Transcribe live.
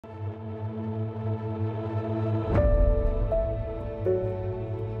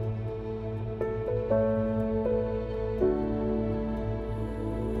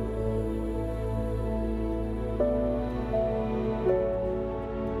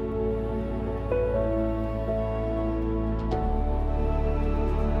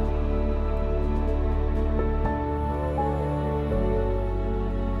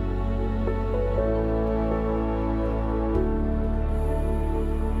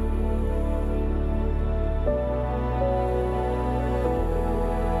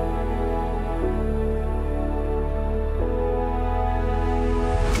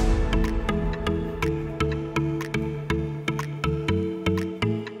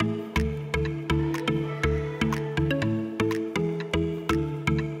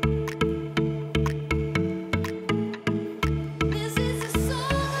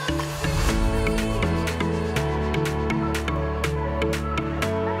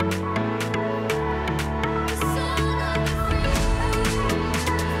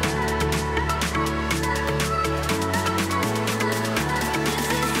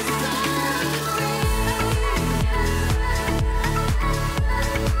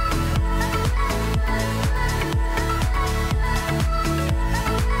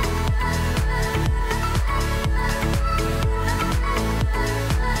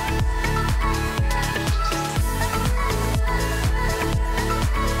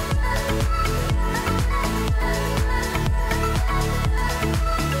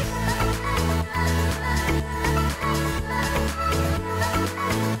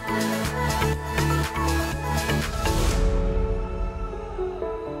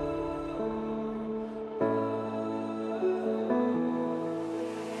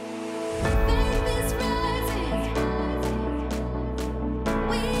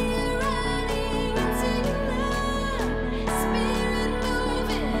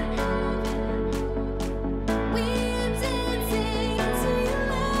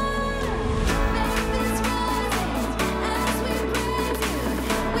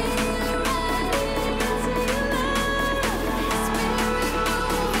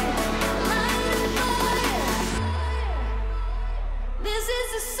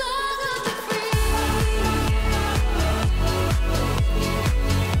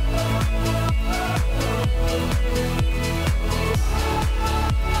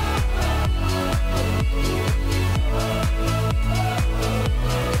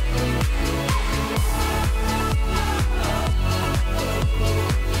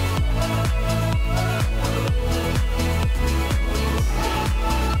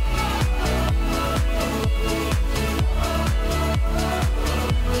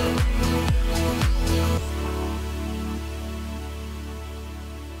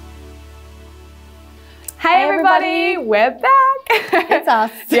everybody. We're back. It's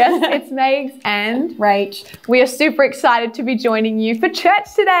us. Yes, it's Megs and Rach. We are super excited to be joining you for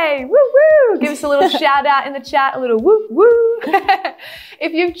church today. Woo woo! Give us a little shout out in the chat, a little woo woo.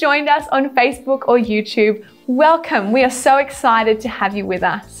 If you've joined us on Facebook or YouTube, welcome. We are so excited to have you with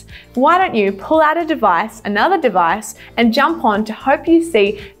us. Why don't you pull out a device, another device, and jump on to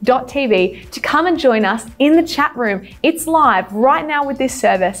hopeuc.tv to come and join us in the chat room. It's live right now with this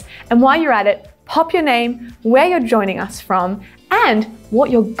service. And while you're at it, pop your name, where you're joining us from, and what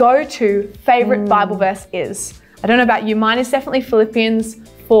your go-to favorite Bible verse is. I don't know about you, mine is definitely Philippians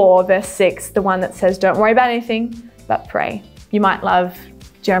 4 verse 6, the one that says, don't worry about anything, but pray. You might love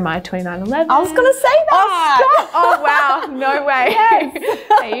Jeremiah 29:11. I was going to say that. Oh, wow. No way. Yes.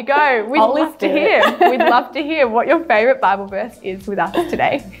 There you go. We'd love to hear. We'd love to hear what your favorite Bible verse is with us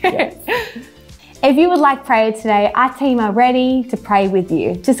today. Yes. If you would like prayer today, our team are ready to pray with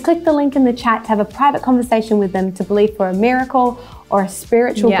you. Just click the link in the chat to have a private conversation with them to believe for a miracle or a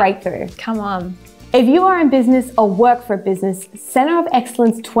spiritual breakthrough. Come on. If you are in business or work for a business, Center of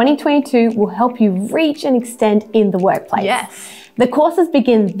Excellence 2022 will help you reach and extend in the workplace. Yes. The courses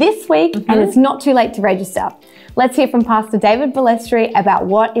begin this week and it's not too late to register. Let's hear from Pastor David Balestri about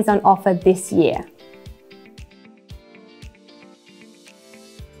what is on offer this year.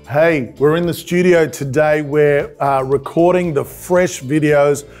 Hey, we're in the studio today. We're recording the fresh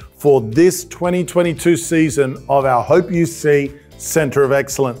videos for this 2022 season of our Hope UC Center of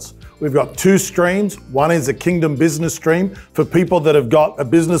Excellence. We've got two streams. One is a kingdom business stream for people that have got a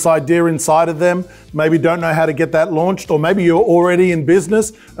business idea inside of them, maybe don't know how to get that launched, or maybe you're already in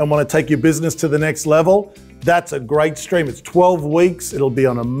business and want to take your business to the next level. That's a great stream. It's 12 weeks. It'll be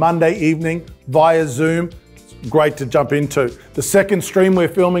on a Monday evening via Zoom. Great to jump into. The second stream we're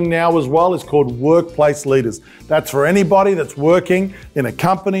filming now as well is called Workplace Leaders. That's for anybody that's working in a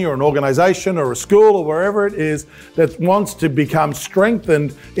company or an organization or a school or wherever it is that wants to become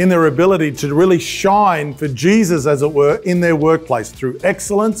strengthened in their ability to really shine for Jesus, as it were, in their workplace through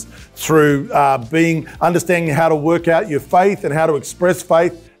excellence, through understanding how to work out your faith and how to express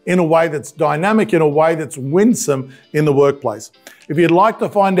faith in a way that's dynamic, in a way that's winsome in the workplace. If you'd like to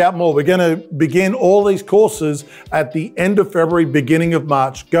find out more, we're going to begin all these courses at the end of February, beginning of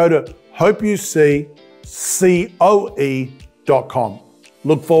March. Go to hopeuccoe.com.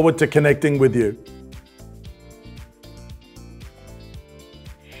 Look forward to connecting with you.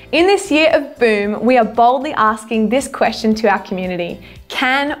 In this year of Boom, we are boldly asking this question to our community.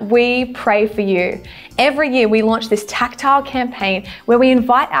 Can we pray for you? Every year we launch this tactile campaign where we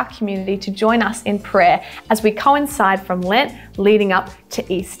invite our community to join us in prayer as we coincide from Lent leading up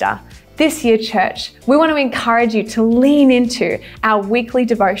to Easter. This year, church, we want to encourage you to lean into our weekly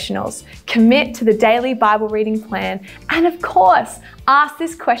devotionals, commit to the daily Bible reading plan, and of course, ask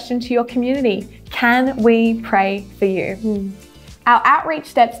this question to your community. Can we pray for you? Our outreach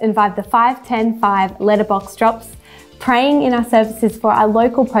steps involve the 5-10-5 letterbox drops, praying in our services for our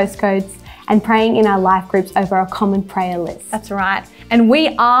local postcodes, and praying in our life groups over a common prayer list. That's right. And we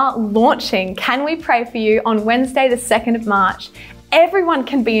are launching Can We Pray For You on Wednesday, the 2nd of March. Everyone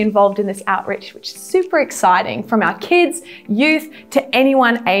can be involved in this outreach, which is super exciting, from our kids, youth, to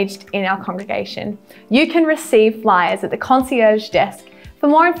anyone aged in our congregation. You can receive flyers at the concierge desk. For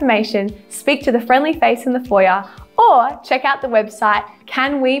more information, speak to the friendly face in the foyer or check out the website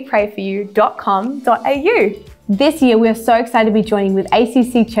canweprayforyou.com.au. This year, we are so excited to be joining with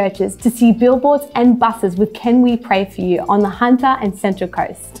ACC churches to see billboards and buses with Can We Pray For You on the Hunter and Central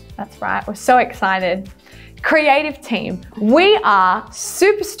Coast. That's right, we're so excited. Creative team, we are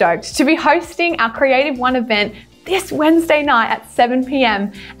super stoked to be hosting our Creative One event this Wednesday night at 7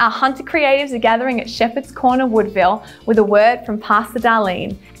 p.m. Our Hunter Creatives are gathering at Shepherd's Corner, Woodville, with a word from Pastor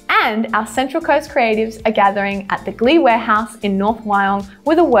Darlene. And our Central Coast Creatives are gathering at the Glee Warehouse in North Wyong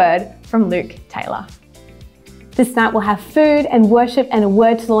with a word from Luke Taylor. This night we'll have food and worship and a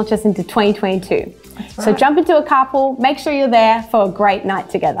word to launch us into 2022. So jump into a carpool, make sure you're there for a great night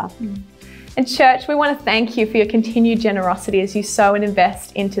together. And church, we want to thank you for your continued generosity as you sow and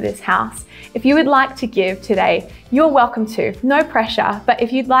invest into this house. If you would like to give today, you're welcome to. No pressure, but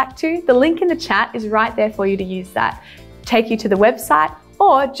if you'd like to, the link in the chat is right there for you to use that. Take you to the website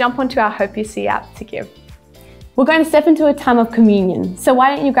or jump onto our Hope UC app to give. We're going to step into a time of communion, so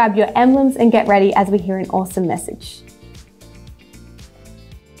why don't you grab your emblems and get ready as we hear an awesome message.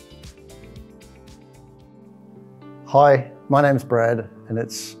 Hi, my name's Brad, and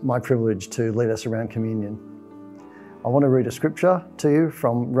it's my privilege to lead us around communion. I want to read a scripture to you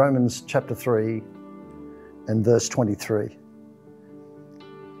from Romans chapter 3 and verse 23.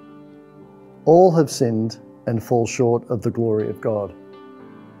 All have sinned and fall short of the glory of God.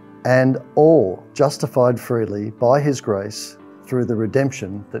 and all justified freely by his grace through the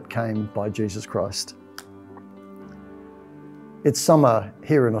redemption that came by Jesus Christ. It's summer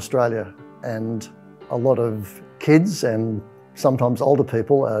here in Australia, and a lot of kids and sometimes older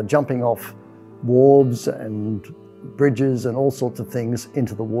people are jumping off wharves and bridges and all sorts of things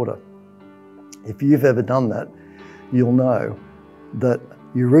into the water. If you've ever done that, you'll know that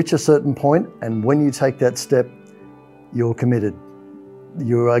you reach a certain point, and when you take that step, you're committed.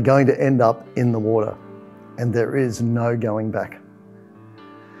 You are going to end up in the water, and there is no going back.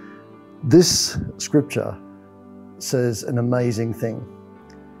 This scripture says an amazing thing.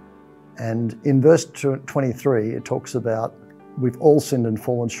 And in verse 23, it talks about we've all sinned and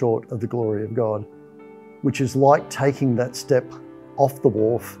fallen short of the glory of God, which is like taking that step off the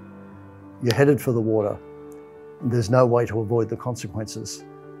wharf. You're headed for the water. There's no way to avoid the consequences.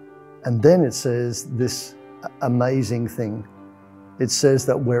 And then it says this amazing thing. It says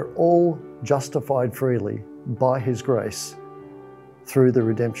that we're all justified freely by his grace through the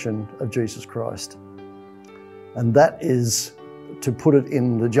redemption of Jesus Christ. And that is, to put it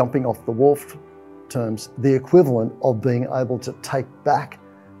in the jumping off the wharf terms, the equivalent of being able to take back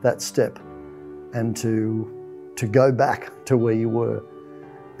that step and to go back to where you were.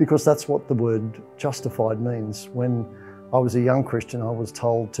 Because that's what the word justified means. When I was a young Christian, I was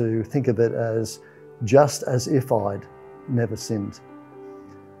told to think of it as just as if I'd never sinned.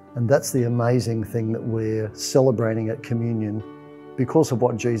 And that's the amazing thing that we're celebrating at communion because of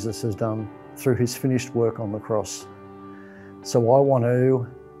what Jesus has done through his finished work on the cross. So I want to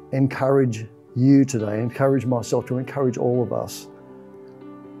encourage you today, encourage myself, to encourage all of us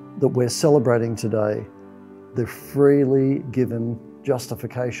that we're celebrating today the freely given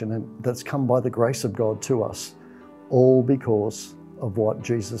justification and that's come by the grace of God to us, all because of what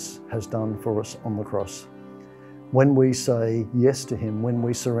Jesus has done for us on the cross. When we say yes to him, when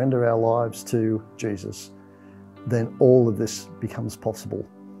we surrender our lives to Jesus, then all of this becomes possible.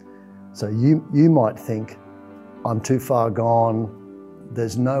 So you might think, I'm too far gone,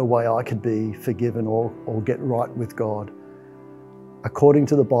 there's no way I could be forgiven or get right with God. According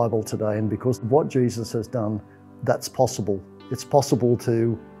to the Bible today, and because of what Jesus has done, that's possible. It's possible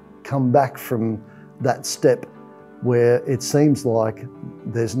to come back from that step where it seems like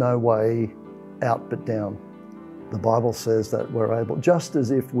there's no way out but down. The Bible says that we're able, just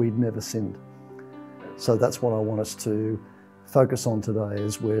as if we'd never sinned. So that's what I want us to focus on today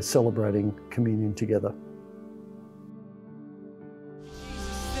as we're celebrating communion together.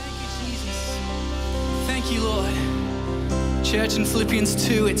 Thank you, Jesus. Thank you, Lord. Church, in Philippians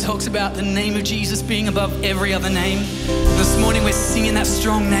 2, it talks about the name of Jesus being above every other name. This morning we're singing that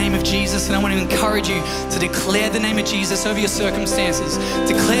strong name of Jesus, and I want to encourage you to declare the name of Jesus over your circumstances,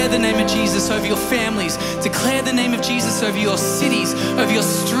 declare the name of Jesus over your families, declare the name of Jesus over your cities, over your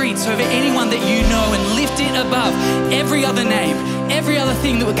streets, over anyone that you know, and lift it above every other name, every other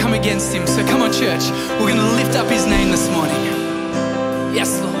thing that would come against him. So come on, church, we're going to lift up his name this morning.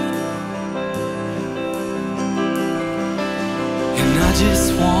 Yes, Lord. I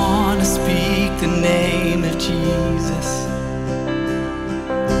just want to speak the name of Jesus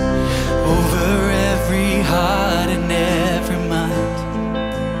over every heart and every mind,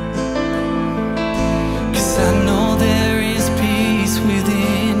 'cause I know there is peace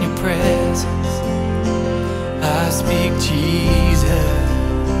within your presence. I speak Jesus.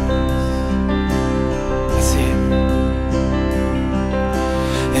 That's it.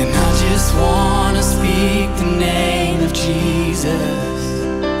 And I just want to speak the name of Jesus.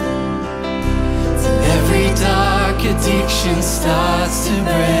 Every dark addiction starts to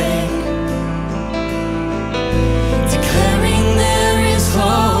break, declaring there is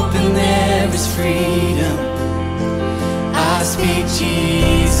hope and there is freedom. I speak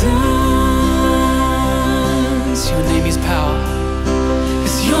Jesus. Your name is power,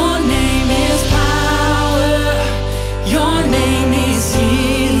 'cause your name is power, your name is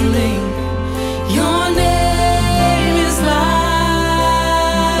healing, your name is life.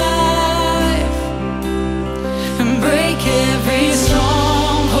 Every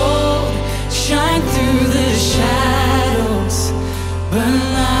stronghold, shine through the shadows, burn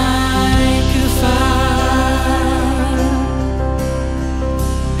like a fire.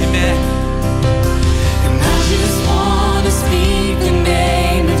 Amen. And I just want to speak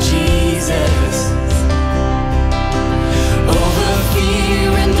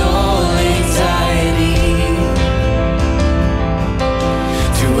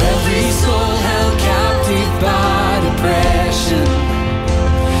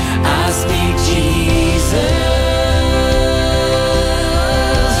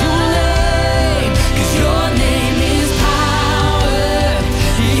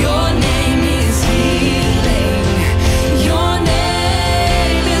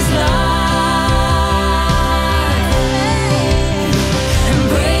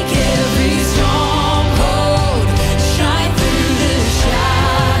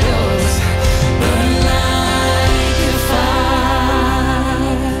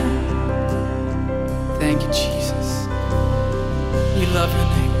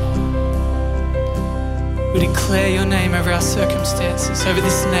declare your name over our circumstances, over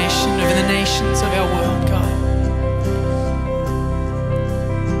this nation, over the nations of our world, God.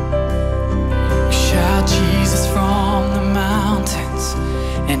 We shout Jesus from the mountains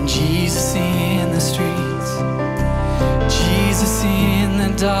and Jesus in the streets, Jesus in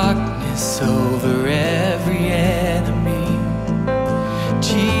the darkness over every enemy,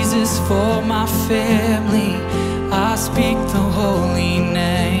 Jesus for my family, I speak the holy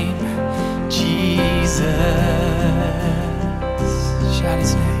name, Jesus. Shout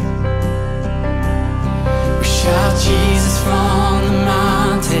his name. We shout Jesus from the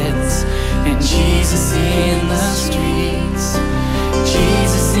mountains and Jesus in the streets,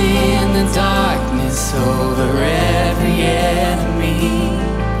 Jesus in the darkness over every enemy,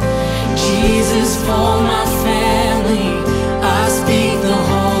 Jesus for my family, I speak the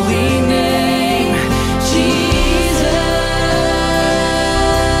holy name, Jesus.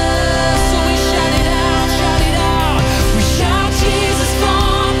 So we shout it out, shout it out. We shout Jesus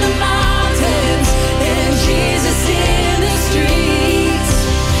from the mountains and Jesus in the streets,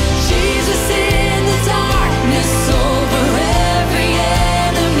 Jesus in the darkness over every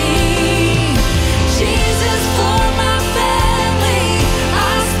enemy, Jesus for my family,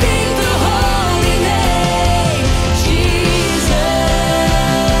 I speak the holy name, Jesus.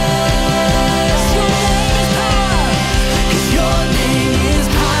 Your name is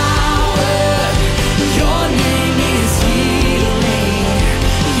power, 'cause your name is healing,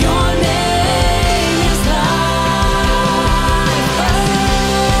 your name is life.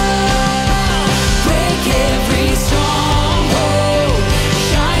 Break every stronghold,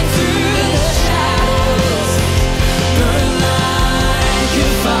 shine through the shadows, burn like a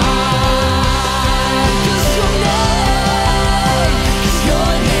fire. 'Cause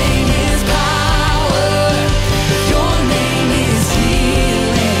your name is power, your name is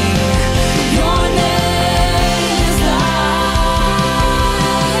healing, your name is life.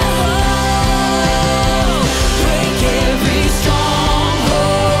 Break every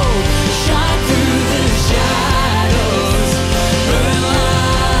stronghold, shine through the shadows, burn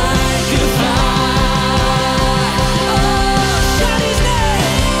like a fire. Shout his name.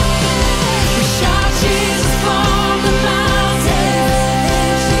 We shout Jesus from the mountains,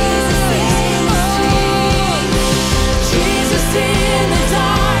 Jesus in the streets, Jesus in the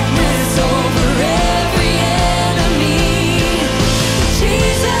darkness over every enemy,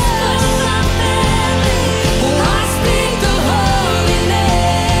 Jesus for my family, I speak the holy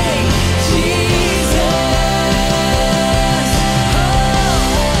name, Jesus.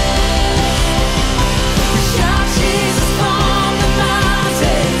 We shout Jesus from the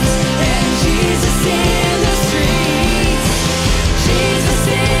mountains and Jesus in the streets, Jesus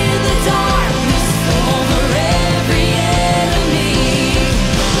in the darkness over every enemy,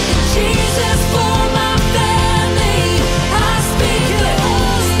 Jesus for my family, I speak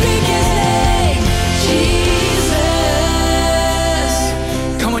his name, Jesus.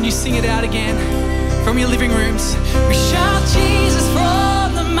 Come on, you sing it out again from your living rooms. We shout Jesus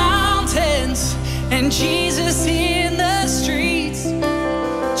from the mountains and Jesus in the streets,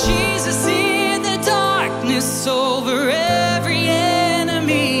 Jesus in the darkness over every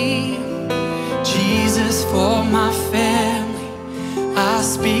enemy, Jesus for my family, I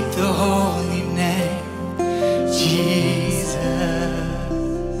speak the holy name, Jesus.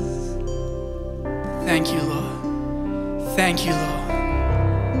 Thank you, Lord. Thank you, Lord.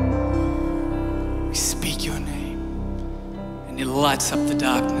 We speak your name and it lights up the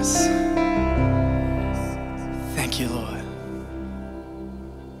darkness. Thank you, Lord.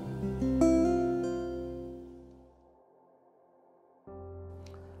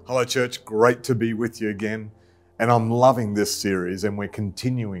 Hello, church. Great to be with you again. And I'm loving this series, and we're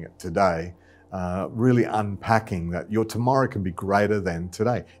continuing it today, really unpacking that your tomorrow can be greater than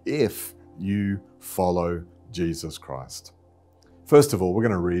today if you follow Jesus Christ. First of all, we're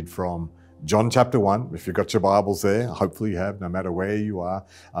going to read from John chapter 1. If you've got your Bibles there, hopefully you have, no matter where you are.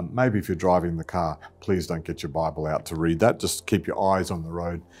 Maybe if you're driving the car, please don't get your Bible out to read that. Just keep your eyes on the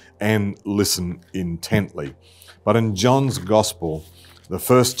road and listen intently. But in John's Gospel, the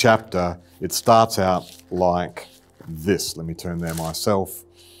first chapter, it starts out like this. Let me turn there myself.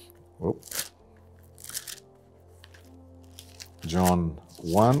 Whoop. John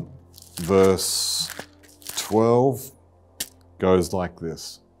 1, verse 12 goes like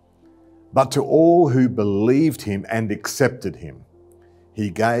this. But to all who believed him and accepted him, he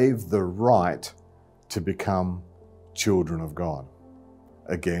gave the right to become children of God.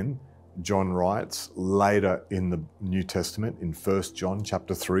 Again, John writes later in the New Testament, in 1 John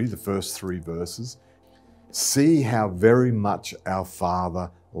chapter 3, the first 3 verses, see how very much our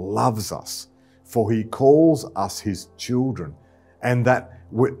Father loves us, for he calls us his children, and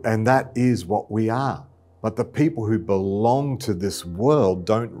that is what we are. But the people who belong to this world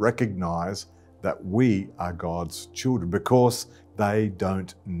don't recognize that we are God's children because they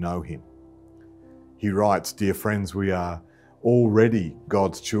don't know him. He writes, "Dear friends, we are already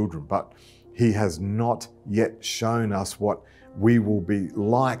God's children, but he has not yet shown us what we will be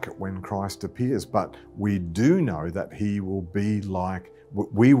like when Christ appears. But we do know that we will be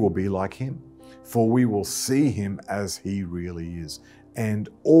like him, for we will see him as he really is. And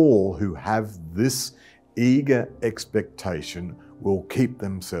all who have this eager expectation will keep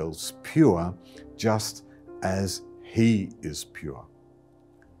themselves pure, just as he is pure."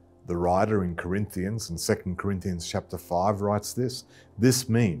 The writer in Corinthians, in 2 Corinthians chapter 5, writes this: "This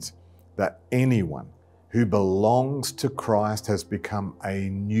means that anyone who belongs to Christ has become a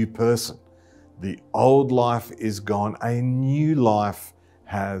new person. The old life is gone, a new life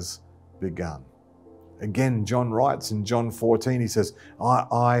has begun." Again, John writes in John 14, he says,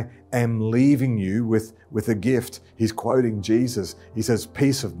 I am leaving you with a gift. He's quoting Jesus. He says,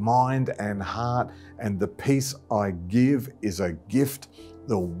 "Peace of mind and heart, and the peace I give is a gift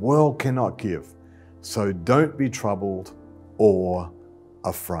the world cannot give. So don't be troubled or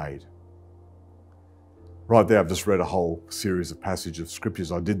afraid." Right there, I've just read a whole series of passages of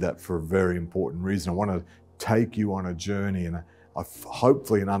scriptures. I did that for a very important reason. I want to take you on a journey and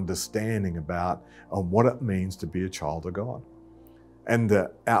hopefully an understanding about what it means to be a child of God. And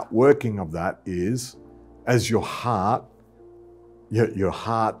the outworking of that is, as your heart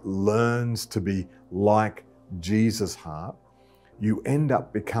learns to be like Jesus' heart, you end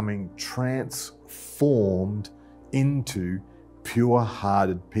up becoming transformed into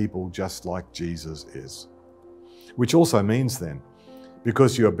pure-hearted people just like Jesus is. Which also means then,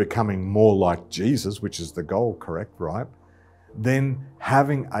 because you are becoming more like Jesus, which is the goal, correct, right? Then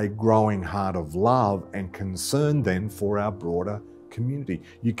having a growing heart of love and concern then for our broader community.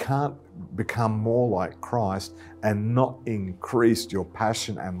 You can't become more like Christ and not increase your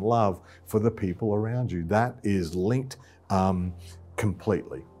passion and love for the people around you. That is linked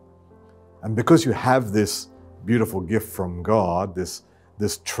completely. And because you have this beautiful gift from God, this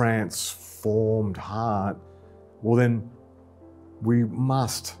transformed heart, well then we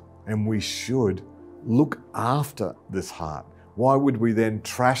must and we should look after this heart. Why would we then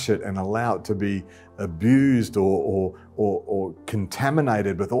trash it and allow it to be abused or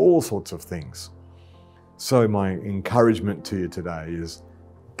contaminated with all sorts of things? So my encouragement to you today is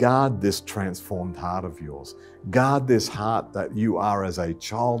guard this transformed heart of yours. Guard this heart that you are as a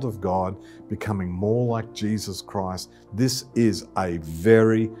child of God, becoming more like Jesus Christ. This is a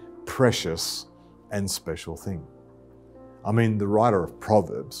very precious and special thing. I mean, the writer of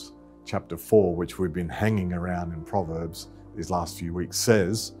Proverbs, chapter 4, which we've been hanging around in Proverbs these last few weeks,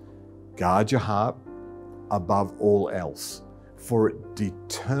 says, "Guard your heart above all else, for it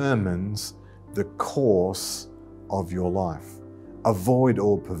determines the course of your life. Avoid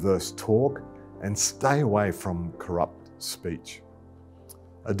all perverse talk and stay away from corrupt speech."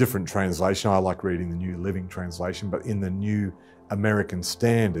 A different translation, I like reading the New Living Translation, but in the New American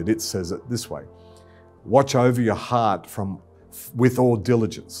Standard, it says it this way: "Watch over your heart with all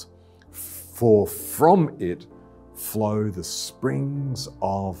diligence, for from it flow the springs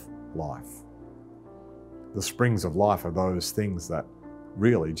of life." The springs of life are those things that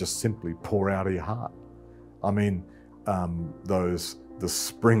really just simply pour out of your heart. I mean, the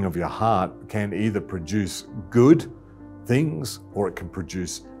spring of your heart can either produce good things, or it can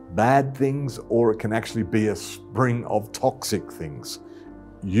produce bad things, or it can actually be a spring of toxic things.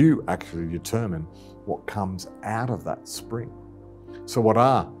 You actually determine what comes out of that spring. So what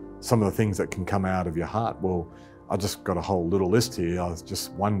are some of the things that can come out of your heart? Well, I just got a whole little list here. I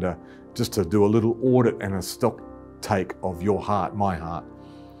just wonder, just to do a little audit and a stock take of your heart, my heart.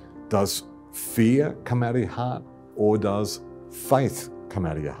 Does fear come out of your heart, or does faith come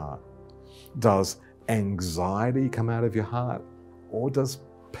out of your heart? Does anxiety come out of your heart, or does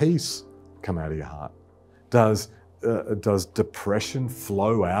peace come out of your heart? Does depression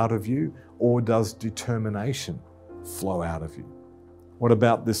flow out of you, or does determination flow out of you? What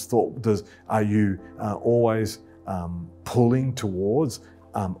about this thought? Are you always pulling towards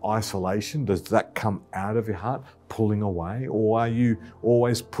isolation? Does that come out of your heart, pulling away? Or are you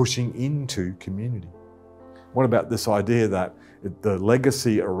always pushing into community? What about this idea that the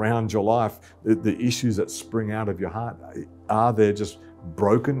legacy around your life, the issues that spring out of your heart, are there just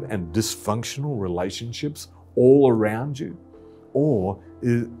broken and dysfunctional relationships all around you? Or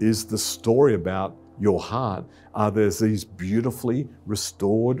is the story about your heart, there's these beautifully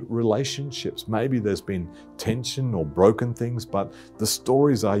restored relationships. Maybe there's been tension or broken things, but the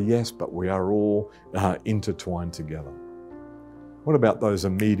stories are yes, but we are all intertwined together. What about those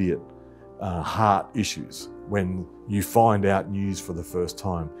immediate heart issues when you find out news for the first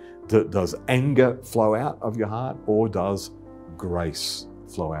time? Does anger flow out of your heart, or does grace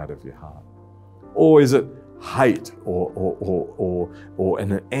flow out of your heart? Or is it hate or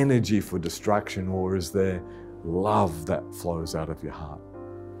an energy for distraction, or is there love that flows out of your heart?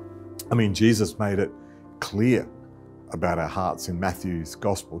 I mean, Jesus made it clear about our hearts in Matthew's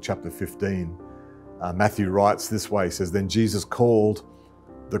Gospel, chapter 15. Matthew writes this way, he says, "Then Jesus called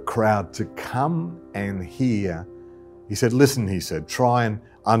the crowd to come and hear. He said, listen, he said, try and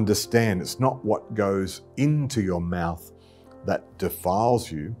understand. It's not what goes into your mouth that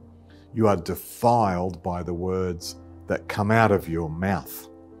defiles you. You are defiled by the words that come out of your mouth."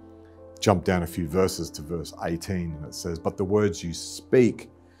 Jump down a few verses to verse 18, and it says, "But the words you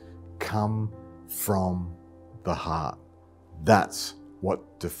speak come from the heart. That's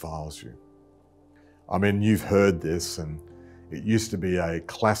what defiles you." I mean, you've heard this, and it used to be a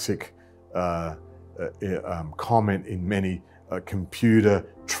classic comment in many computer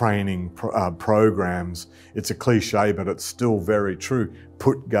training programs. It's a cliche, but it's still very true.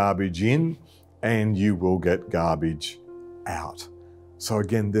 Put garbage in and you will get garbage out. So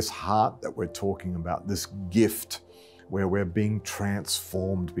again, this heart that we're talking about, this gift where we're being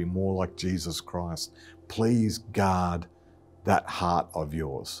transformed to be more like Jesus Christ, please guard that heart of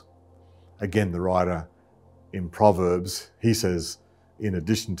yours. Again, the writer in Proverbs, he says, in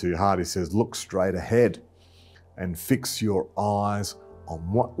addition to your heart, he says, look straight ahead and fix your eyes on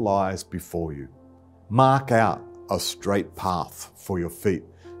what lies before you. Mark out a straight path for your feet.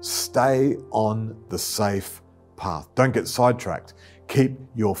 Stay on the safe path. Don't get sidetracked. Keep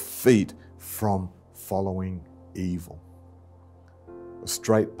your feet from following evil. A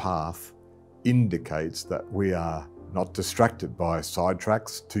straight path indicates that we are not distracted by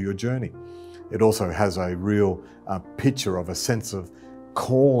sidetracks to your journey. It also has a real picture of a sense of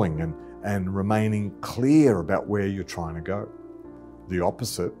calling and remaining clear about where you're trying to go. The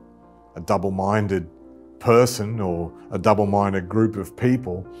opposite, a double-minded person or a double-minded group of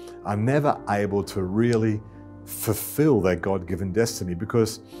people are never able to really fulfill their God-given destiny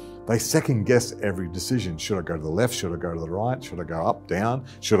because they second-guess every decision. Should I go to the left? Should I go to the right? Should I go up, down?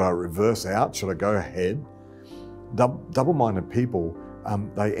 Should I reverse out? Should I go ahead? Double-minded people,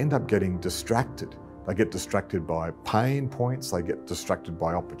 they end up getting distracted. They get distracted by pain points, they get distracted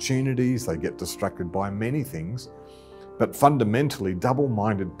by opportunities, they get distracted by many things. But fundamentally,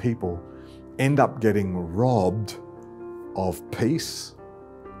 double-minded people end up getting robbed of peace.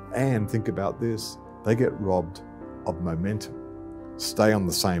 And think about this, they get robbed of momentum. Stay on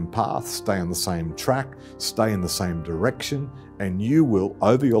the same path, stay on the same track, stay in the same direction, and you will,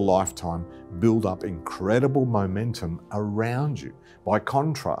 over your lifetime, build up incredible momentum around you. By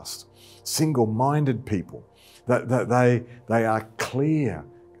contrast, single-minded people, they are clear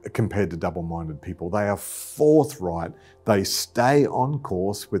compared to double-minded people. They are forthright. They stay on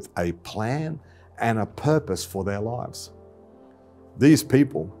course with a plan and a purpose for their lives. These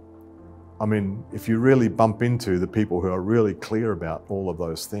people, I mean, if you really bump into the people who are really clear about all of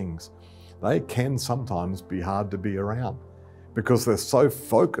those things, they can sometimes be hard to be around because they're so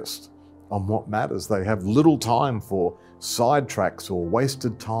focused on what matters. They have little time for sidetracks or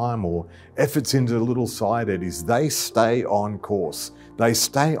wasted time or efforts into little side eddies. They stay on course. They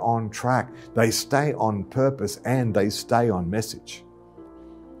stay on track. They stay on purpose and they stay on message.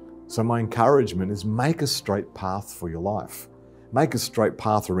 So my encouragement is make a straight path for your life. Make a straight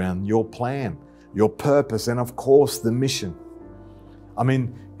path around your plan, your purpose, and of course the mission. I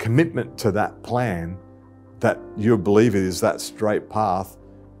mean, commitment to that plan that you believe is that straight path.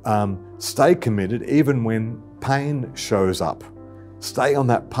 Stay committed even when pain shows up. Stay on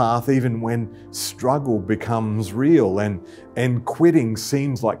that path even when struggle becomes real and quitting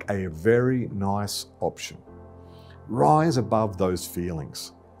seems like a very nice option. Rise above those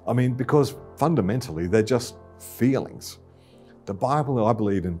feelings. I mean, because fundamentally they're just feelings. The Bible, I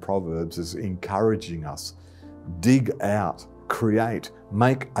believe in Proverbs, is encouraging us. Dig out, create,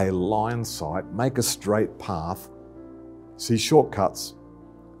 make a line sight, make a straight path. See, shortcuts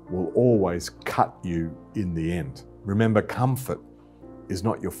will always cut you in the end. Remember, comfort is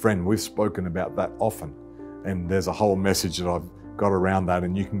not your friend. We've spoken about that often. And there's a whole message that I've got around that,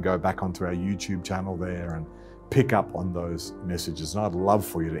 and you can go back onto our YouTube channel there and pick up on those messages. And I'd love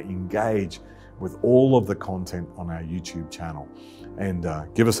for you to engage with all of the content on our YouTube channel. And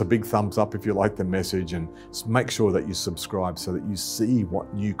give us a big thumbs up if you like the message, and make sure that you subscribe so that you see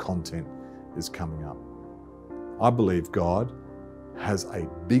what new content is coming up. I believe God has a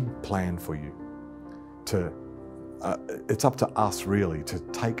big plan for you. It's up to us really to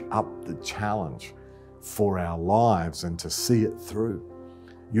take up the challenge for our lives and to see it through.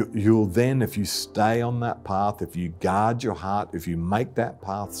 You'll then, if you stay on that path, if you guard your heart, if you make that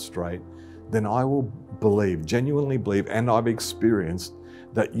path straight, then I will believe, genuinely believe, and I've experienced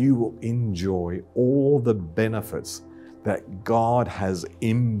that you will enjoy all the benefits that God has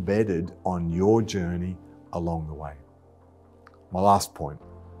embedded on your journey along the way. My last point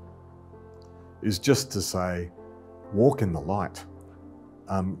is just to say, walk in the light.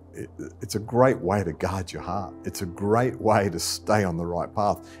 It's a great way to guard your heart. It's a great way to stay on the right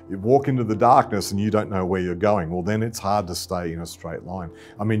path. You walk into the darkness and you don't know where you're going, well, then it's hard to stay in a straight line.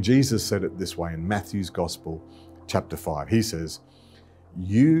 I mean, Jesus said it this way in Matthew's Gospel, chapter 5. He says,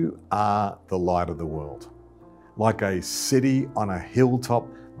 "You are the light of the world, like a city on a hilltop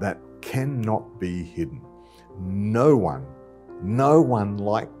that cannot be hidden. No one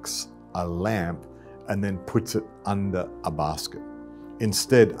lights a lamp and then puts it under a basket.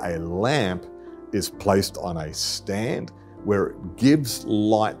 Instead, a lamp is placed on a stand where it gives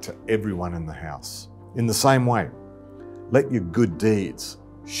light to everyone in the house. In the same way, let your good deeds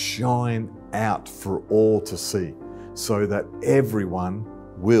shine out for all to see, so that everyone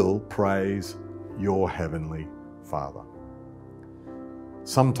will praise your heavenly Father."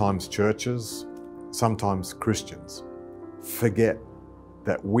 Sometimes churches, sometimes Christians forget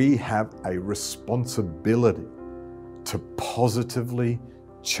that we have a responsibility to positively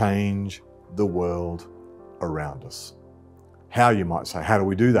change the world around us. How, you might say, how do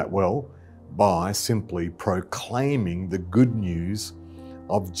we do that? Well, by simply proclaiming the good news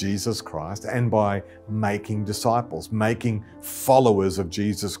of Jesus Christ and by making disciples, making followers of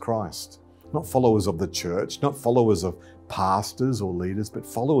Jesus Christ. Not followers of the church, not followers of pastors or leaders, but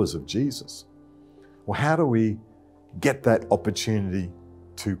followers of Jesus. Well, how do we get that opportunity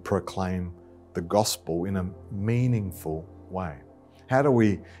to proclaim the gospel in a meaningful way? How do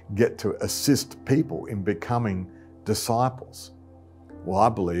we get to assist people in becoming disciples? Well, I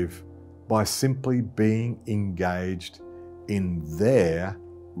believe by simply being engaged in their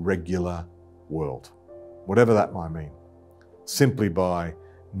regular world, whatever that might mean. Simply by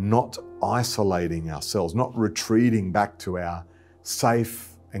not isolating ourselves, not retreating back to our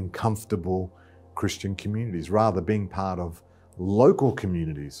safe and comfortable Christian communities, rather being part of local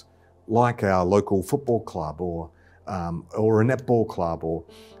communities like our local football club or a netball club, or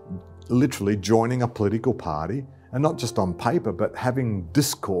literally joining a political party, and not just on paper, but having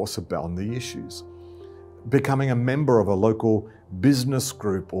discourse about the issues. Becoming a member of a local business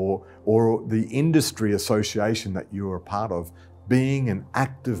group or the industry association that you are a part of, being an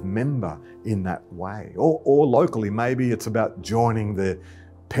active member in that way. Or locally, maybe it's about joining the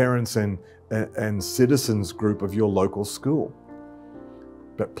parents and citizens group of your local school.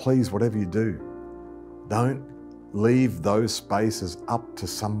 But please, whatever you do, don't leave those spaces up to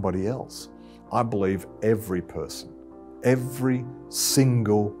somebody else. I believe every person, every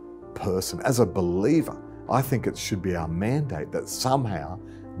single person, as a believer, I think it should be our mandate that somehow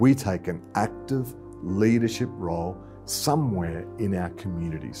we take an active leadership role somewhere in our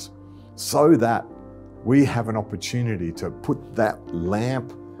communities, so that we have an opportunity to put that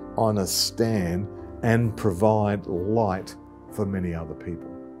lamp on a stand and provide light for many other people.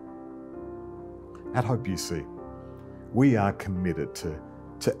 At Hope UC, we are committed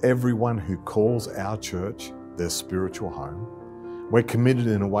to everyone who calls our church their spiritual home. We're committed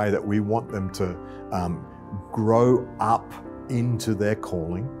in a way that we want them to grow up into their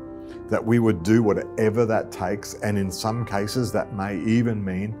calling, that we would do whatever that takes, and in some cases that may even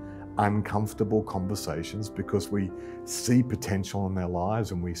mean uncomfortable conversations, because we see potential in their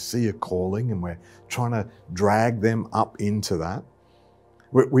lives and we see a calling and we're trying to drag them up into that.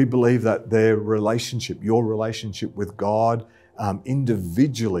 We believe that their relationship, your relationship with God,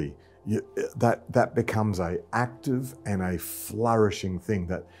 individually, that becomes an active and a flourishing thing,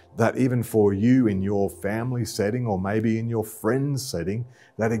 that even for you in your family setting or maybe in your friends setting,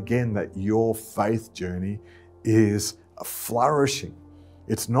 that again, that your faith journey is flourishing.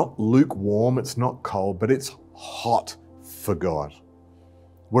 It's not lukewarm, it's not cold, but it's hot for God.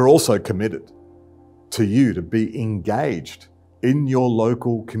 We're also committed to you to be engaged in your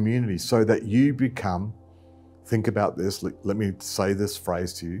local community so that you become, think about this, let me say this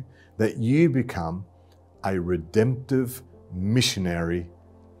phrase to you, that you become a redemptive missionary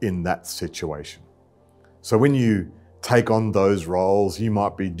in that situation. So when you take on those roles, you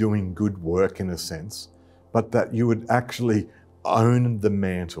might be doing good work in a sense, but that you would actually own the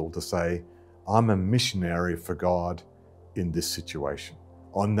mantle to say, I'm a missionary for God in this situation.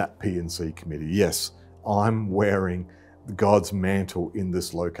 on that P&C committee. Yes, I'm wearing God's mantle in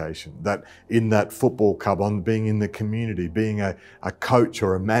this location, that in that football club, I'm being in the community, being a coach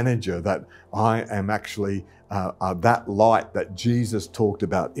or a manager, that I am actually that light that Jesus talked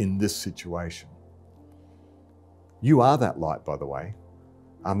about in this situation. You are that light, by the way.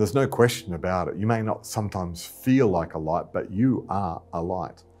 There's no question about it. You may not sometimes feel like a light, but you are a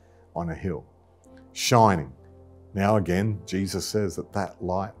light on a hill, shining. Now again, Jesus says that that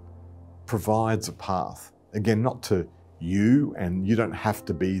light provides a path. Again, not to you, and you don't have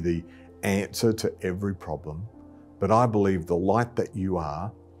to be the answer to every problem, but I believe the light that you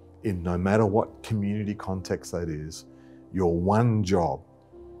are, in no matter what community context that is, your one job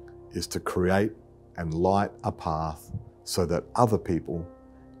is to create and light a path so that other people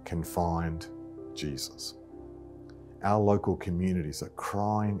can find Jesus. Our local communities are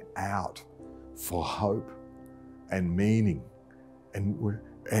crying out for hope and meaning,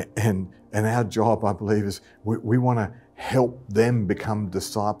 and our job, I believe, is we want to help them become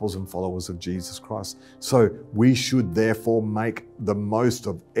disciples and followers of Jesus Christ. So we should therefore make the most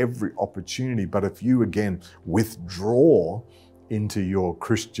of every opportunity. But if you again withdraw into your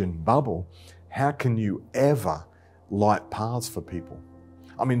Christian bubble, how can you ever light paths for people?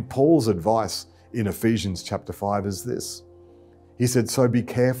 I mean, Paul's advice in Ephesians chapter 5 is this. He said, so be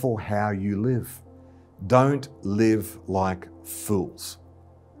careful how you live. Don't live like fools,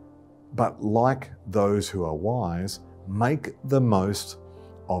 but like those who are wise, make the most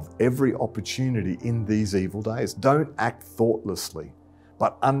of every opportunity in these evil days. Don't act thoughtlessly,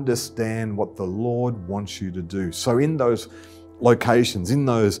 but understand what the Lord wants you to do. So in those locations, in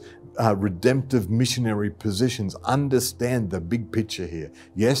those redemptive missionary positions, understand the big picture here.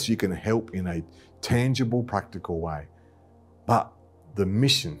 Yes, you can help in a tangible, practical way, but the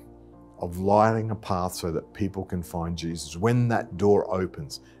mission of lighting a path so that people can find Jesus. When that door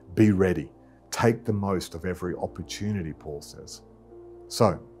opens, be ready. Take the most of every opportunity, Paul says.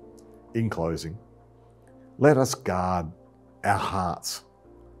 So, in closing, let us guard our hearts.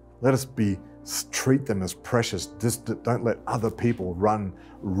 Let us treat them as precious. Just don't let other people run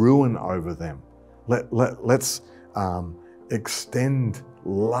ruin over them. Let's extend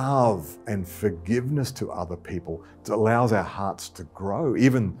love and forgiveness to other people. It allows our hearts to grow,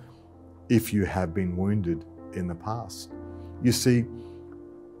 even if you have been wounded in the past. You see,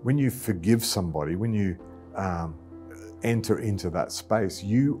 when you forgive somebody, when you enter into that space,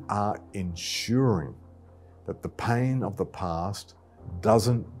 you are ensuring that the pain of the past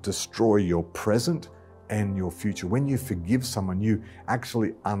doesn't destroy your present and your future. When you forgive someone, you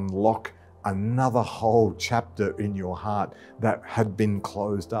actually unlock another whole chapter in your heart that had been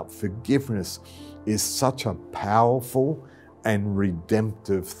closed up. Forgiveness is such a powerful and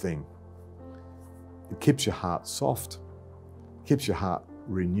redemptive thing. It keeps your heart soft, it keeps your heart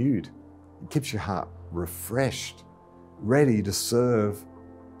renewed, it keeps your heart refreshed, ready to serve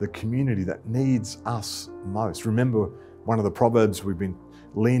the community that needs us most. Remember one of the Proverbs we've been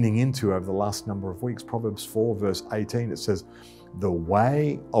leaning into over the last number of weeks, Proverbs 4 verse 18, it says, the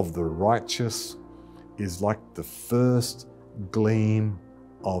way of the righteous is like the first gleam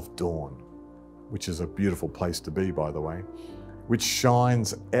of dawn, which is a beautiful place to be, by the way, which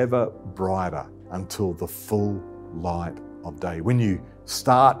shines ever brighter until the full light of day. When you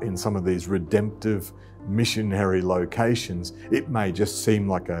start in some of these redemptive missionary locations, it may just seem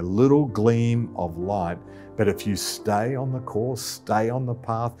like a little gleam of light, but if you stay on the course, stay on the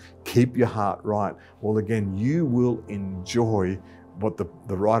path, keep your heart right, well again, you will enjoy what the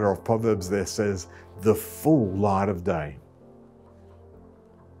writer of Proverbs there says, the full light of day.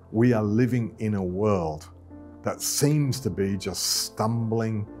 We are living in a world that seems to be just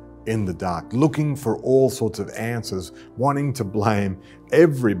stumbling in the dark, looking for all sorts of answers, wanting to blame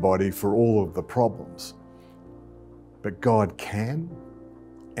everybody for all of the problems. But God can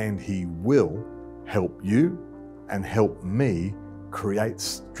and He will help you and help me create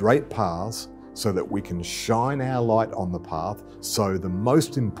straight paths so that we can shine our light on the path. So the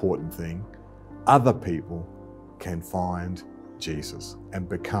most important thing, other people can find Jesus and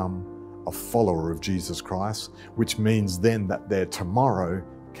become a follower of Jesus Christ, which means then that their tomorrow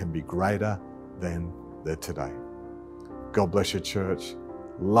can be greater than their today. God bless you, church.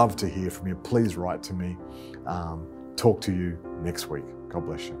 Love to hear from you. Please write to me. Talk to you next week. God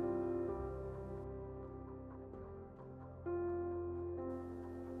bless you.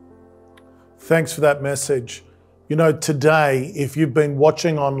 Thanks for that message. You know, today, if you've been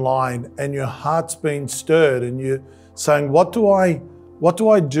watching online and your heart's been stirred and you're saying, what do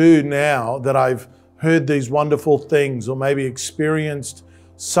I do now that I've heard these wonderful things, or maybe experienced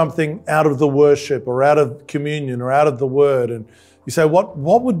something out of the worship or out of communion or out of the word, and You say, what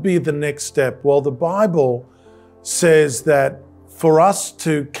would be the next step? Well, the Bible says that for us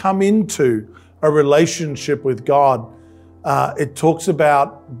to come into a relationship with God, it talks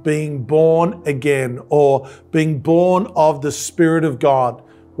about being born again or being born of the Spirit of God.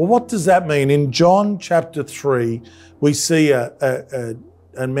 Well, what does that mean? In John chapter 3, we see a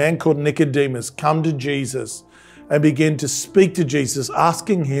man called Nicodemus come to Jesus and begin to speak to Jesus,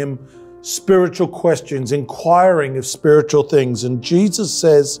 asking him spiritual questions, inquiring of spiritual things. And Jesus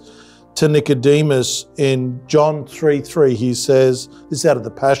says to Nicodemus in John 3:3, he says, this is out of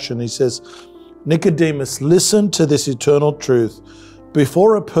the Passion, he says, Nicodemus, listen to this eternal truth.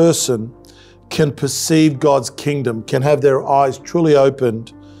 Before a person can perceive God's kingdom, can have their eyes truly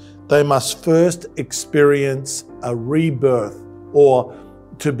opened, they must first experience a rebirth, or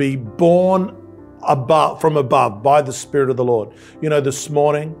to be born from above by the Spirit of the Lord. You know, this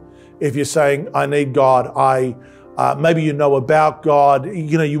morning, if you're saying, I need God, maybe you know about God,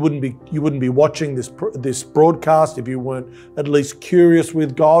 you know, you wouldn't be watching this broadcast if you weren't at least curious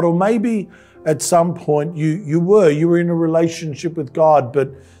with God, or maybe at some point you were in a relationship with God,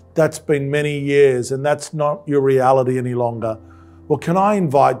 but that's been many years and that's not your reality any longer. Well, can I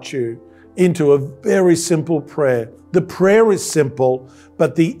invite you into a very simple prayer? The prayer is simple,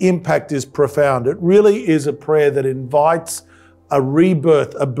 but the impact is profound. It really is a prayer that invites a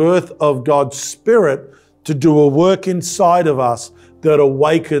rebirth, a birth of God's Spirit to do a work inside of us that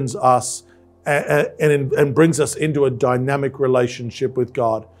awakens us and brings us into a dynamic relationship with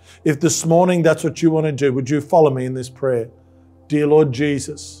God. If this morning that's what you want to do, would you follow me in this prayer? Dear Lord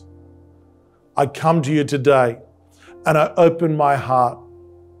Jesus, I come to you today and I open my heart.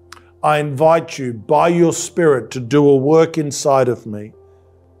 I invite you by your Spirit to do a work inside of me.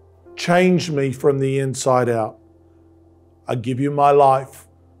 Change me from the inside out. I give you my life.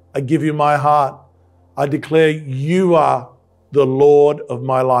 I give you my heart. I declare you are the Lord of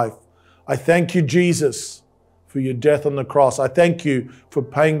my life. I thank you, Jesus, for your death on the cross. I thank you for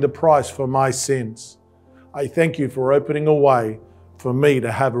paying the price for my sins. I thank you for opening a way for me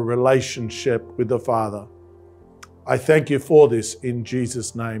to have a relationship with the Father. I thank you for this in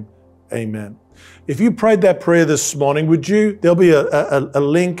Jesus' name. Amen. If you prayed that prayer this morning, there'll be a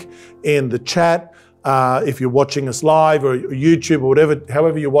link in the chat if you're watching us live or YouTube or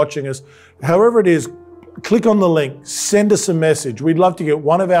however you're watching us. However it is, click on the link, send us a message. We'd love to get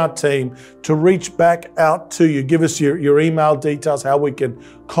one of our team to reach back out to you. Give us your email details, how we can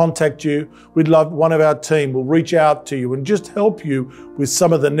contact you. We'd love one of our team will reach out to you and just help you with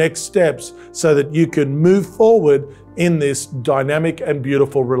some of the next steps so that you can move forward in this dynamic and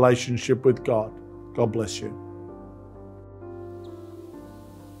beautiful relationship with God. God bless you.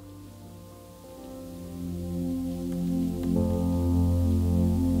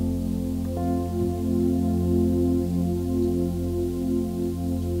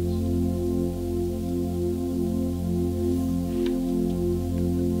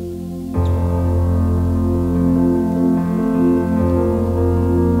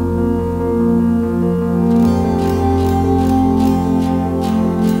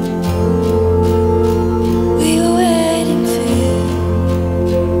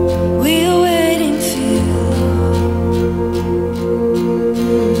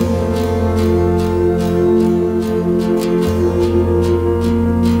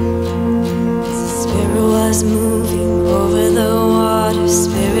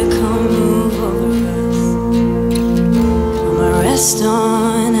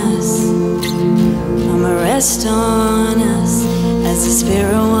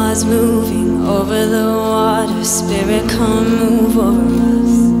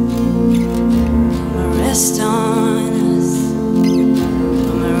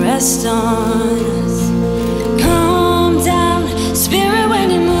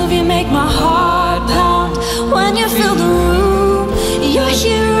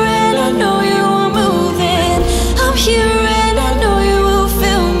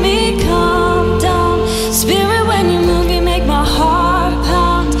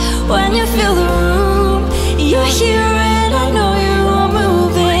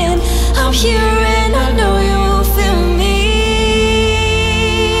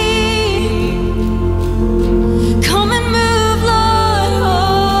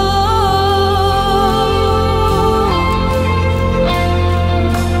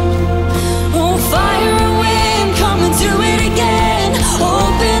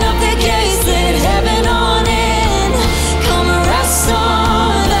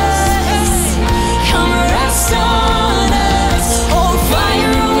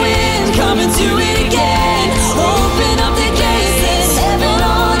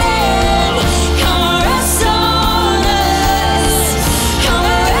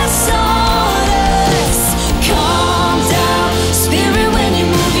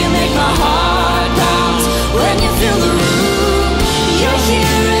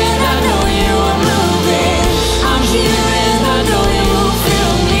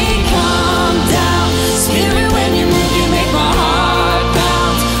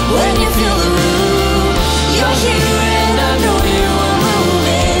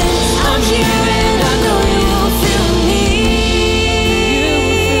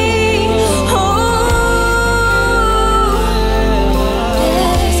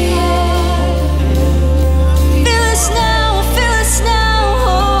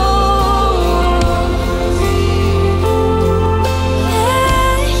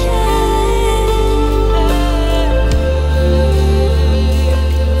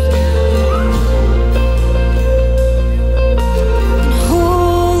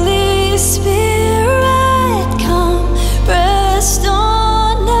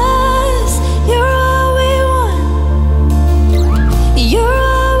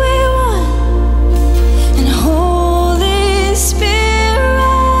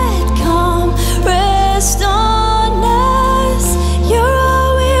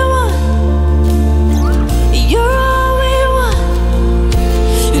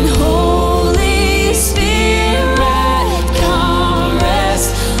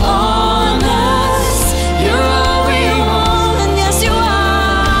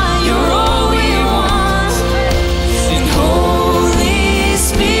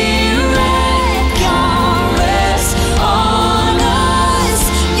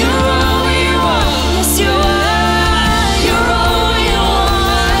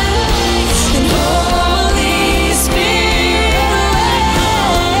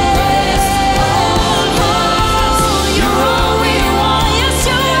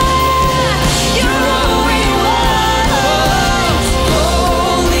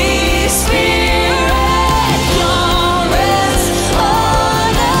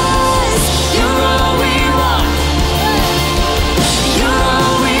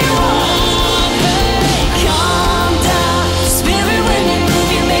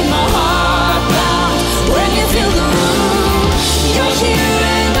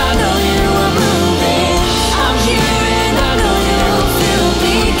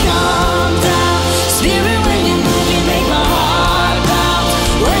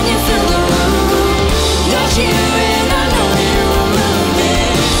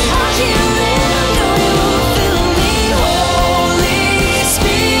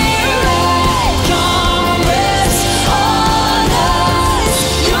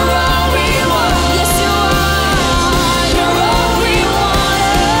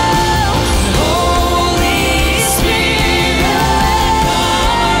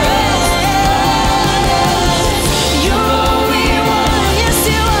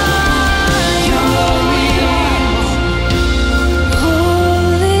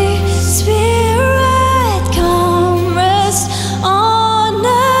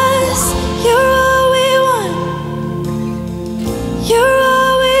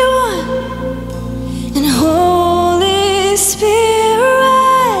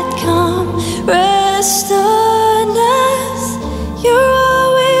 rest on us. You're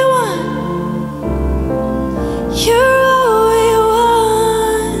all we want. You're all we want.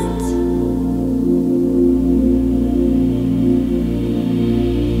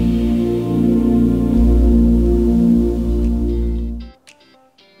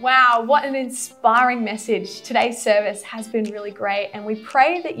 Wow, what an inspiring message. Today's service has been really great, and we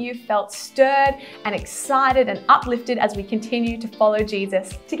pray that you felt stirred and excited and uplifted as we continue to follow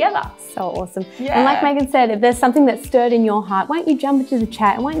Jesus together. So awesome. Yeah. And like Megan said, if there's something that's stirred in your heart, why don't you jump into the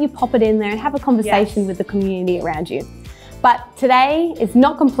chat and why don't you pop it in there and have a conversation with the community around you. But today is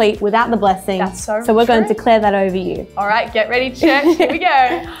not complete without the blessing. That's so we're going to true. declare that over you. All right, get ready, church. Here we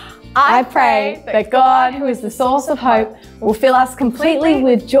go. I pray that God, who is the source of hope, will fill us completely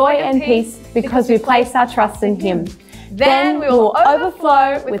with joy and peace because we place our trust in Him. Then we will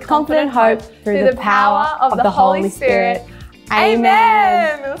overflow with confident hope through the power of the Holy Spirit.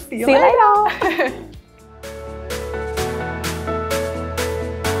 Amen. We'll see you See you later. later.